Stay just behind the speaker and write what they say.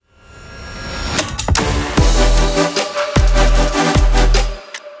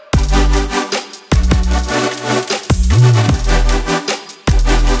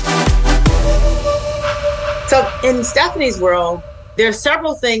in Stephanie's world, there are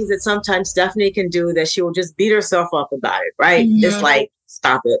several things that sometimes Stephanie can do that she will just beat herself up about it, right? Mm-hmm. It's like,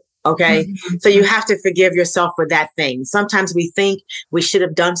 stop it. Okay. Mm-hmm. So you have to forgive yourself for that thing. Sometimes we think we should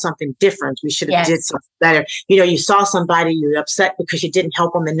have done something different. We should have did something better. You know, you saw somebody, you're upset because you didn't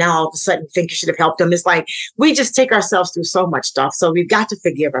help them. And now all of a sudden you think you should have helped them. It's like, we just take ourselves through so much stuff. So we've got to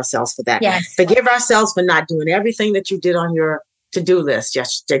forgive ourselves for that. Yes. Forgive ourselves for not doing everything that you did on your to-do list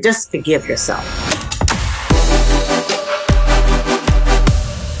yesterday. Just forgive yourself.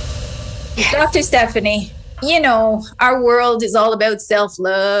 Dr. Stephanie, you know, our world is all about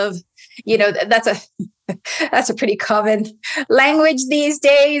self-love. You know, that's a pretty common language these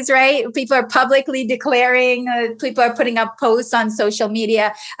days, right? People are publicly declaring, people are putting up posts on social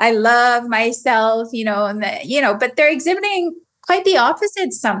media. I love myself, you know, but they're exhibiting quite the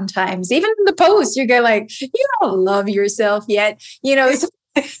opposite sometimes. Even in the post, you go like, you don't love yourself yet, you know.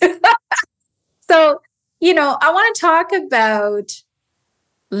 So, you know, I want to talk about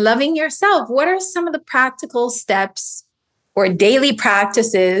loving yourself. What are some of the practical steps or daily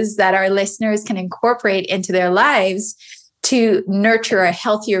practices that our listeners can incorporate into their lives to nurture a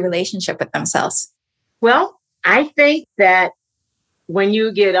healthier relationship with themselves? Well, I think that when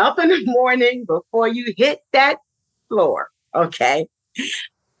you get up in the morning, before you hit that floor, okay,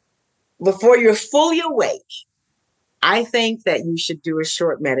 before you're fully awake, I think that you should do a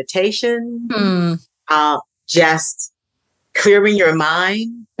short meditation, just clearing your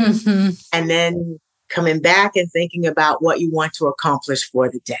mind, and then coming back and thinking about what you want to accomplish for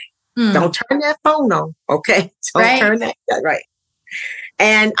the day. Don't turn that phone on, okay? Don't turn that, right.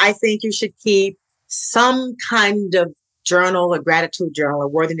 And I think you should keep some kind of journal, a gratitude journal, a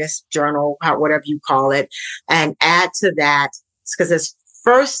worthiness journal, whatever you call it, and add to that, because it's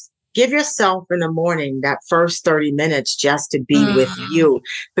first, give yourself in the morning that first 30 minutes just to be with you,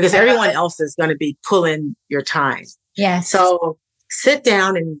 because everyone else is going to be pulling your time. Yes. So sit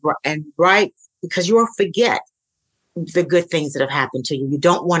down and write, because you will forget the good things that have happened to you. You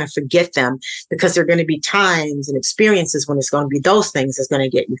don't want to forget them, because there are going to be times and experiences when it's going to be those things that's going to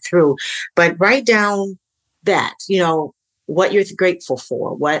get you through. But write down that, you know, what you're grateful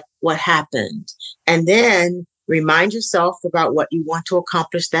for, what happened. And then remind yourself about what you want to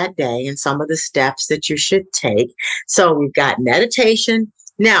accomplish that day and some of the steps that you should take. So we've got meditation.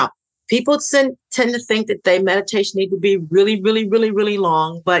 Now, people tend to think that meditation need to be really, really, really, really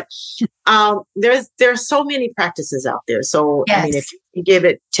long, but there are so many practices out there. So, I mean, if you give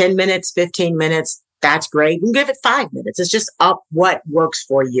it 10 minutes, 15 minutes, that's great. You can give it 5 minutes. It's just up what works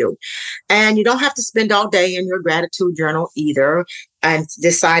for you. And you don't have to spend all day in your gratitude journal either, and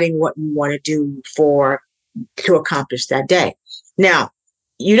deciding what you want to do to accomplish that day. Now,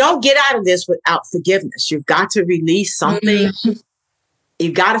 you don't get out of this without forgiveness. You've got to release something.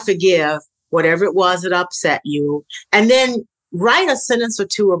 You got to forgive whatever it was that upset you. And then write a sentence or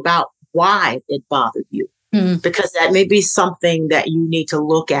two about why it bothered you, because that may be something that you need to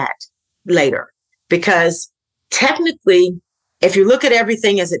look at later. Because technically, if you look at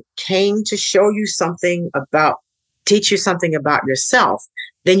everything as it came to show you teach you something about yourself,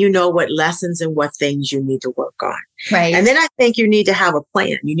 then you know what lessons and what things you need to work on. Right. And then I think you need to have a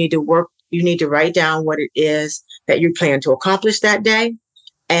plan. You need to write down what it is that you plan to accomplish that day.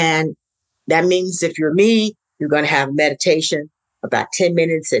 And that means, if you're me, you're going to have meditation about 10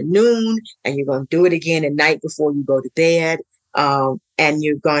 minutes at noon, and you're going to do it again at night before you go to bed. And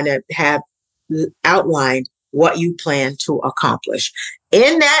you're going to have outlined what you plan to accomplish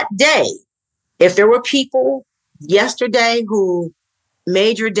in that day. If there were people yesterday who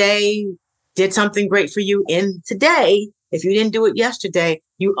made your day, did something great for you in today, if you didn't do it yesterday,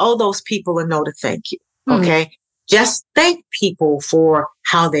 you owe those people a note of thank you. Okay. Just thank people for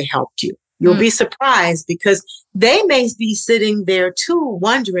how they helped you. You'll be surprised, because they may be sitting there too,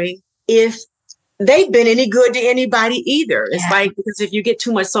 wondering if they've been any good to anybody either. It's like, because if you get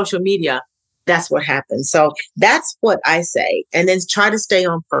too much social media, that's what happens. So that's what I say. And then try to stay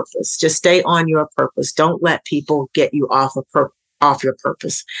on purpose. Just stay on your purpose. Don't let people get you off your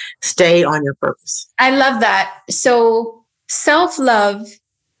purpose. Stay on your purpose. I love that. So self-love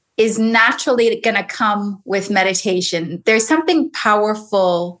is naturally going to come with meditation. There's something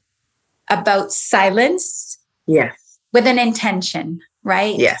powerful about silence. Yes. With an intention,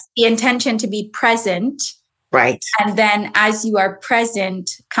 right? Yes. The intention to be present. Right. And then as you are present,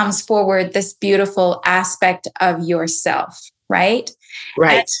 comes forward this beautiful aspect of yourself, right?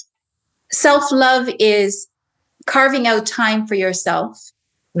 Right. And self-love is carving out time for yourself.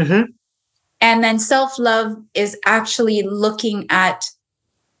 And then self-love is actually looking at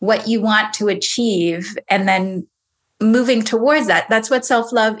what you want to achieve and then moving towards that. That's what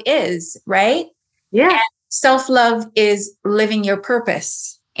self-love is, right? Yeah. self-love is living your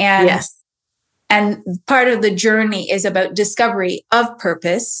purpose. And, yes. and part of the journey is about discovery of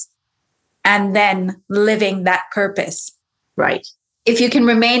purpose and then living that purpose. Right. If you can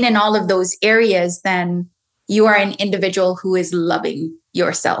remain in all of those areas, then you are an individual who is loving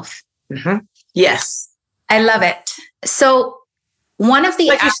yourself. Mm-hmm. Yes. I love it. So one of the...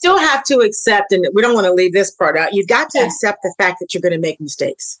 But you still have to accept, and we don't want to leave this part out, you've got to accept the fact that you're going to make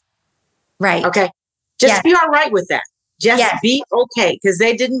mistakes. Right. Okay. Just be all right with that. Just be okay, because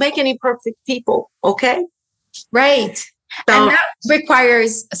they didn't make any perfect people. Okay. Right. So, and that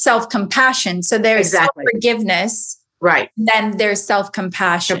requires self-compassion. So there's self-forgiveness. Right. Then there's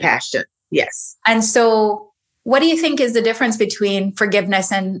self-compassion. Compassion. Yes. And so what do you think is the difference between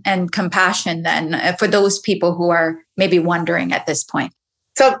forgiveness and compassion then for those people who are maybe wondering at this point?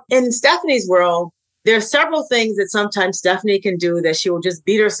 So in Stephanie's world, there are several things that sometimes Stephanie can do that she will just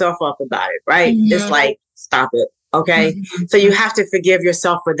beat herself up about it, right? Mm-hmm. It's like, stop it. Okay. Mm-hmm. So you have to forgive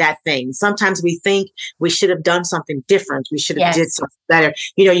yourself for that thing. Sometimes we think we should have done something different. We should have did something better.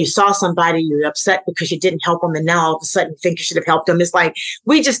 You know, you saw somebody, you're upset because you didn't help them. And now all of a sudden you think you should have helped them. It's like,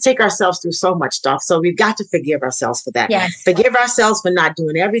 we just take ourselves through so much stuff. So we've got to forgive ourselves for that. Yes. Forgive ourselves for not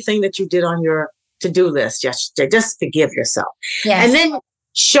doing everything that you did on your to-do list yesterday. Just forgive yourself. Yes. And then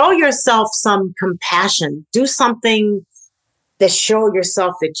show yourself some compassion. Do something that show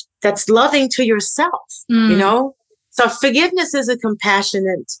yourself that's loving to yourself, you know? So forgiveness is a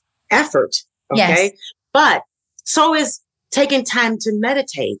compassionate effort, okay? Yes. But so is taking time to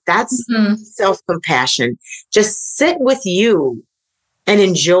meditate. That's self-compassion. Just sit with you and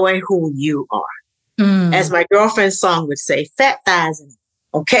enjoy who you are. As my girlfriend's song would say, fat thighs,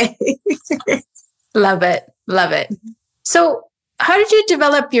 okay? Love it. Love it. So how did you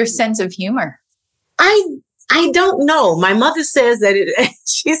develop your sense of humor? I don't know. My mother says that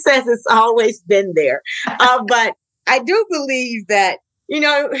she says it's always been there. But I do believe that, you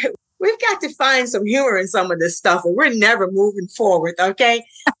know, we've got to find some humor in some of this stuff, and we're never moving forward, okay?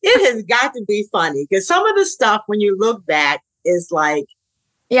 It has got to be funny, because some of the stuff, when you look back, is like,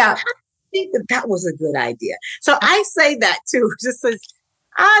 I think that was a good idea. So I say that too, just as,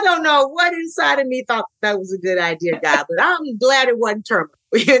 I don't know what inside of me thought that was a good idea, God, but I'm glad it wasn't terminal,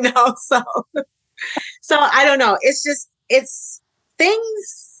 you know? So I don't know. It's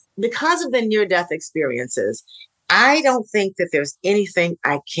things, because of the near-death experiences, I don't think that there's anything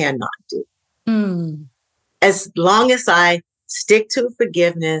I cannot do. As long as I stick to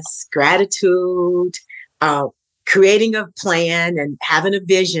forgiveness, gratitude, creating a plan and having a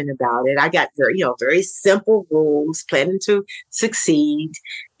vision about it. I got very simple rules, planning to succeed,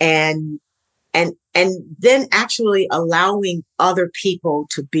 and then actually allowing other people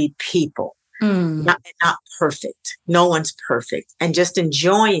to be people. Not perfect. No one's perfect. And just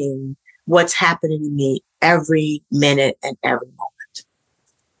enjoying what's happening to me every minute and every moment.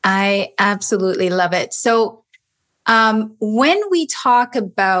 I absolutely love it. So when we talk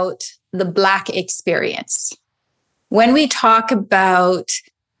about the Black experience, when we talk about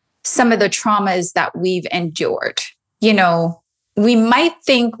some of the traumas that we've endured, you know, we might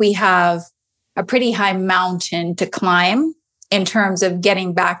think we have a pretty high mountain to climb in terms of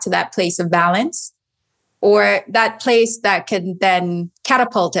getting back to that place of balance, or that place that can then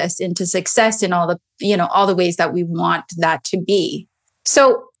catapult us into success in all the ways that we want that to be.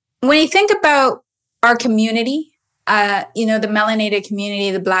 So when you think about our community, the melanated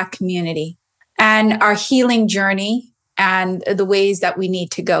community, the Black community, and our healing journey and the ways that we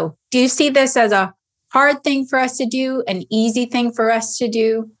need to go, do you see this as a hard thing for us to do, an easy thing for us to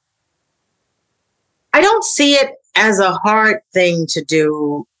do? I don't see it as a hard thing to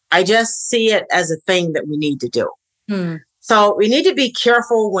do. I just see it as a thing that we need to do. So we need to be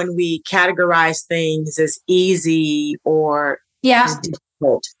careful when we categorize things as easy or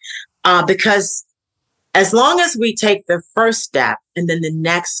difficult. Because as long as we take the first step and then the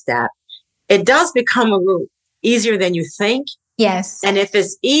next step, it does become a little easier than you think. Yes. And if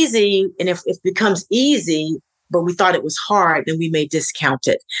it's easy, and if it becomes easy, but we thought it was hard, then we may discount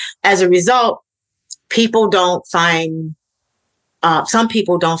it. As a result, some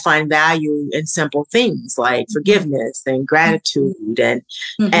people don't find value in simple things like forgiveness and gratitude and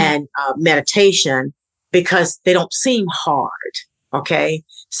meditation, because they don't seem hard. Okay.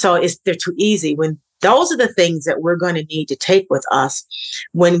 So they're too easy, when those are the things that we're going to need to take with us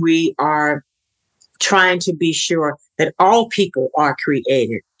when we are trying to be sure that all people are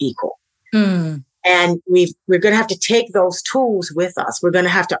created equal. And we're going to have to take those tools with us. We're going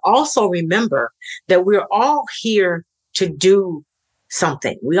to have to also remember that we're all here to do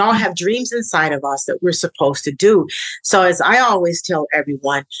something. We all have dreams inside of us that we're supposed to do. So as I always tell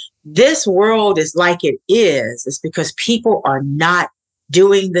everyone, this world is like it is because people are not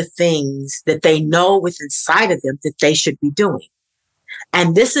doing the things that they know within inside of them that they should be doing.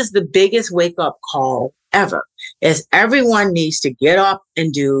 And this is the biggest wake up call ever, is everyone needs to get up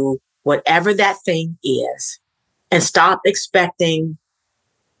and do whatever that thing is and stop expecting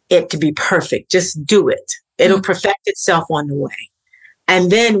it to be perfect. Just do it. It'll perfect itself on the way. And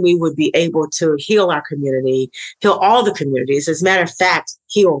then we would be able to heal our community, heal all the communities. As a matter of fact,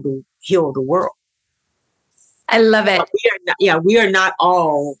 heal the world. I love it. We are not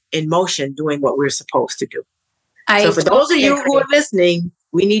all in motion doing what we're supposed to do. So for totally those of you agree. who are listening,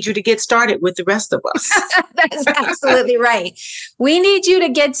 we need you to get started with the rest of us. That's absolutely right. We need you to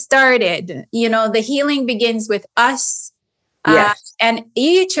get started. The healing begins with us. Yes. And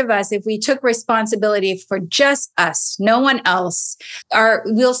each of us, if we took responsibility for just us, no one else,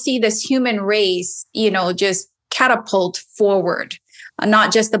 we'll see this human race, just catapult forward.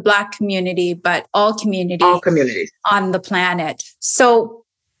 Not just the Black community, but all communities on the planet. So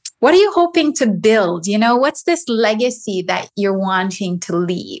what are you hoping to build? What's this legacy that you're wanting to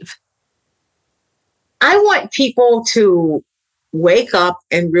leave? I want people to wake up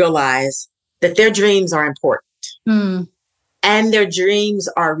and realize that their dreams are important. And their dreams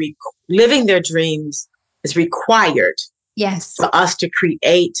are living their dreams is required. Yes. For us to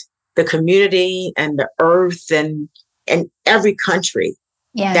create the community and the earth and every country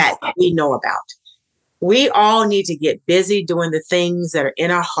that we know about. We all need to get busy doing the things that are in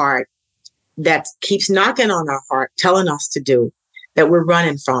our heart that keeps knocking on our heart, telling us to do, that we're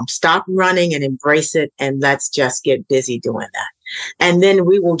running from. Stop running and embrace it, and let's just get busy doing that. And then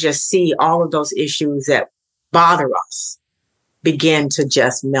we will just see all of those issues that bother us begin to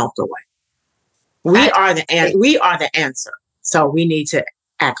just melt away. We are the answer. So we need to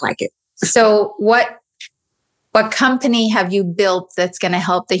act like it. So what company have you built that's going to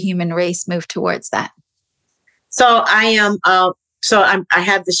help the human race move towards that? So I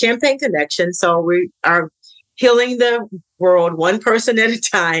have the Champagne Connection. So we are healing the world one person at a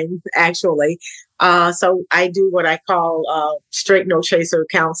time, actually. So I do what I call straight no chaser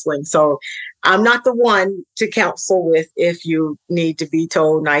counseling. So I'm not the one to counsel with if you need to be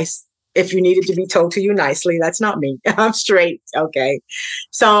told nice. If you needed to be told to you nicely, that's not me. I'm straight. Okay.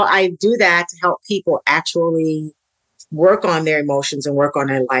 So I do that to help people actually work on their emotions and work on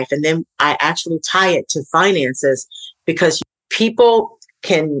their life. And then I actually tie it to finances, because people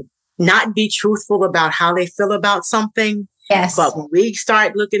can not be truthful about how they feel about something. Yes. But when we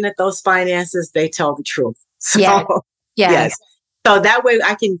start looking at those finances, they tell the truth. So, yes. So that way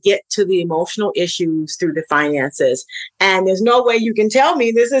I can get to the emotional issues through the finances. And there's no way you can tell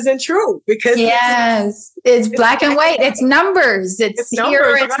me this isn't true, because it's black and white. It's numbers. It's here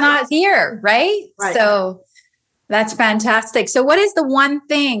or it's not here, right? So that's fantastic. So what is the one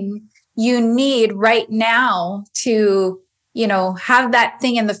thing you need right now to, have that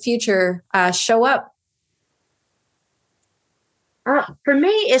thing in the future show up? For me,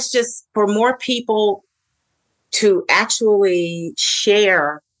 it's just for more people to actually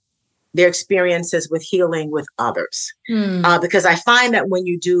share their experiences with healing with others. Because I find that when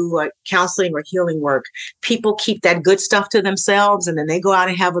you do counseling or healing work, people keep that good stuff to themselves, and then they go out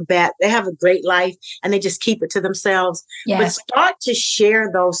and they have a great life and they just keep it to themselves. But start to share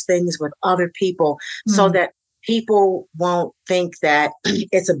those things with other people so that people won't think that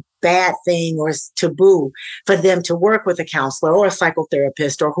it's a bad thing or it's taboo for them to work with a counselor or a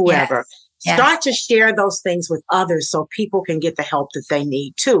psychotherapist or whoever. Start to share those things with others so people can get the help that they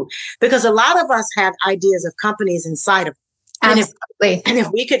need too. Because a lot of us have ideas of companies inside of us. And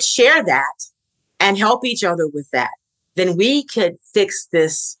if we could share that and help each other with that, then we could fix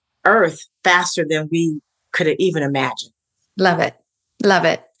this earth faster than we could even imagine. Love it. Love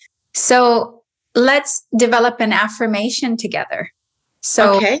it. So let's develop an affirmation together.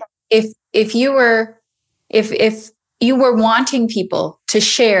 So if you were wanting people to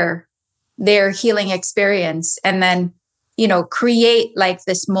share their healing experience and then, create like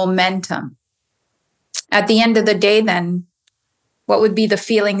this momentum, at the end of the day, then what would be the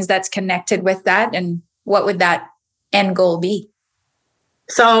feelings that's connected with that? And what would that end goal be?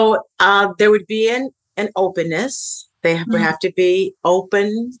 So there would be an openness. They would have to be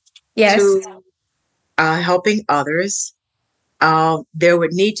open to helping others. There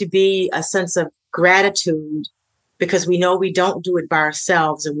would need to be a sense of gratitude, because we know we don't do it by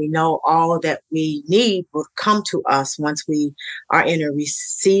ourselves, and we know all that we need will come to us once we are in a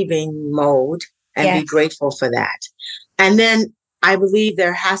receiving mode, and be grateful for that. And then I believe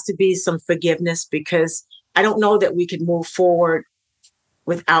there has to be some forgiveness, because I don't know that we can move forward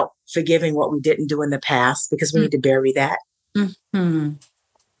without forgiving what we didn't do in the past, because we need to bury that. Mm-hmm.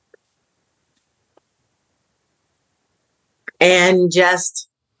 And just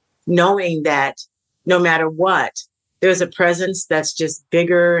knowing that no matter what, there's a presence that's just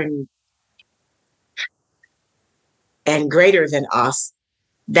bigger and greater than us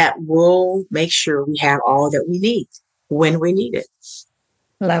that will make sure we have all that we need when we need it.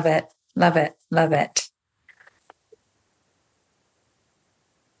 Love it. Love it. Love it.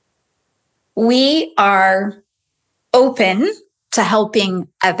 We are open to helping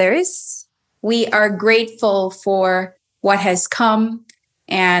others. We are grateful for what has come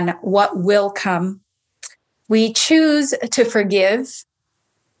and what will come. We choose to forgive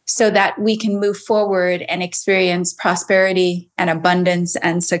so that we can move forward and experience prosperity and abundance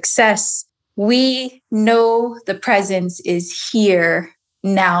and success. We know the presence is here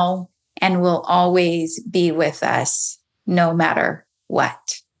now and will always be with us no matter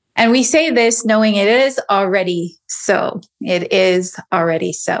what. And we say this knowing it is already so. It is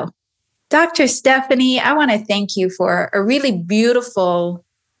already so. Dr. Stephanie, I want to thank you for a really beautiful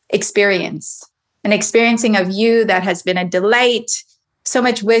experience, an experiencing of you that has been a delight, so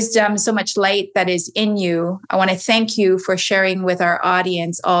much wisdom, so much light that is in you. I want to thank you for sharing with our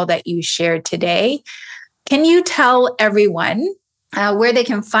audience all that you shared today. Can you tell everyone where they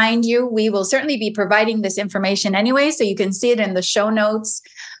can find you? We will certainly be providing this information anyway, so you can see it in the show notes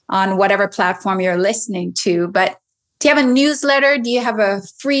on whatever platform you're listening to. But do you have a newsletter? Do you have a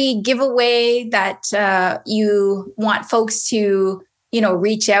free giveaway that you want folks to,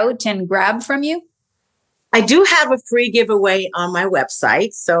 reach out and grab from you? I do have a free giveaway on my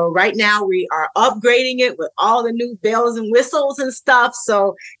website. So right now we are upgrading it with all the new bells and whistles and stuff.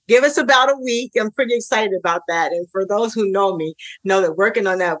 So give us about a week. I'm pretty excited about that. And for those who know me, know that working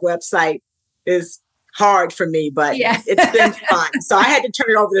on that website is hard for me, but it's been fun. So I had to turn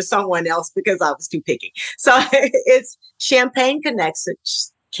it over to someone else because I was too picky. So it's Champagne Connection,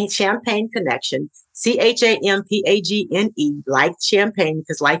 ChampaGne, like champagne,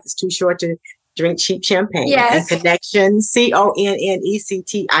 because life is too short to drink cheap champagne. Yes. And Connection,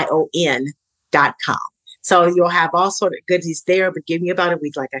 ConnectionCon.com. So you'll have all sort of goodies there, but give me about a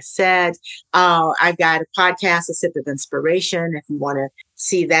week, like I said. I've got a podcast, A Sip of Inspiration. If you want to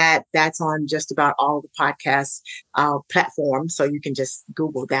see that, that's on just about all the podcast platforms. So you can just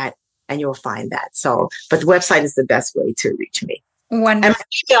Google that and you'll find that. So, but the website is the best way to reach me. Wonderful. And my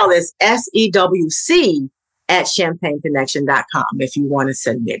email is SEWC@ChampagneConnection.com if you want to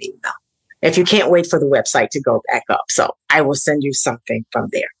send me an email. If you can't wait for the website to go back up. So I will send you something from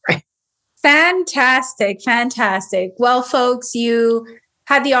there. Right? Fantastic. Fantastic. Well, folks, you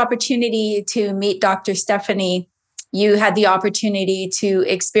had the opportunity to meet Dr. Stephanie. You had the opportunity to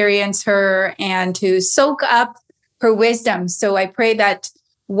experience her and to soak up her wisdom. So I pray that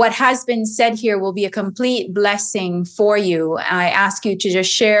what has been said here will be a complete blessing for you. I ask you to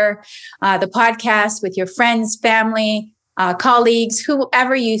just share the podcast with your friends, family, colleagues,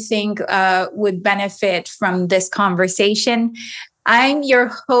 whoever you think would benefit from this conversation. I'm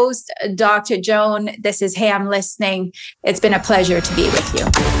your host, Dr. Joan. This is Hey, I'm Listening. It's been a pleasure to be with you.